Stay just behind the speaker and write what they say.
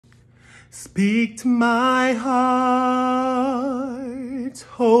Speak to my heart,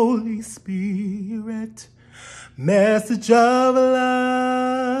 Holy Spirit, message of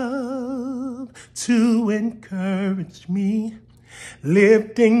love to encourage me,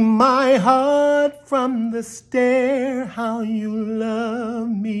 lifting my heart from the stair, how you love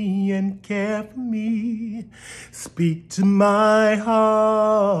me and care for me. Speak to my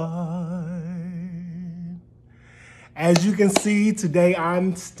heart. As you can see, today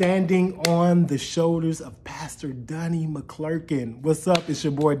I'm standing on the shoulders of Pastor Donnie McClurkin. What's up? It's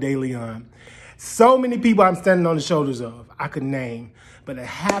your boy, Deleon. So many people I'm standing on the shoulders of, I could name, but I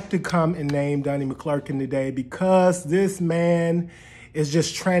have to come and name Donnie McClurkin today because this man is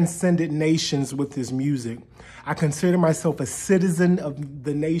just transcended nations with his music. I consider myself a citizen of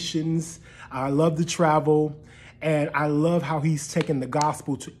the nations. I love to travel, and I love how he's taken the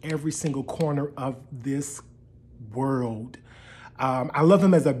gospel to every single corner of this world. I love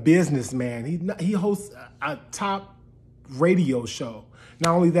him as a businessman. He hosts a top radio show.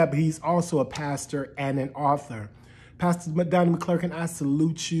 Not only that, but he's also a pastor and an author. Pastor Donnie McClurkin, I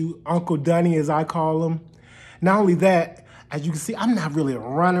salute you. Uncle Donnie, as I call him. Not only that, as you can see, I'm not really a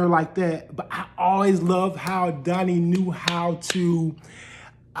runner like that, but I always love how Donnie knew how to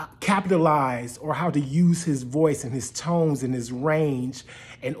capitalize or how to use his voice and his tones and his range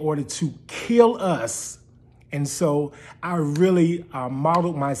in order to kill us. And so I really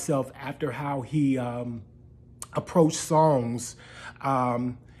modeled myself after how he approached songs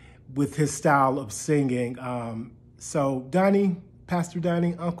with his style of singing. So Donnie, Pastor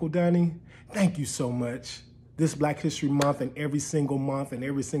Donnie, Uncle Donnie, thank you so much. This Black History Month and every single month and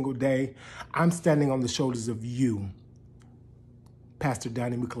every single day, I'm standing on the shoulders of you, Pastor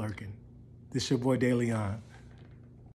Donnie McClurkin. This is your boy, Deleon.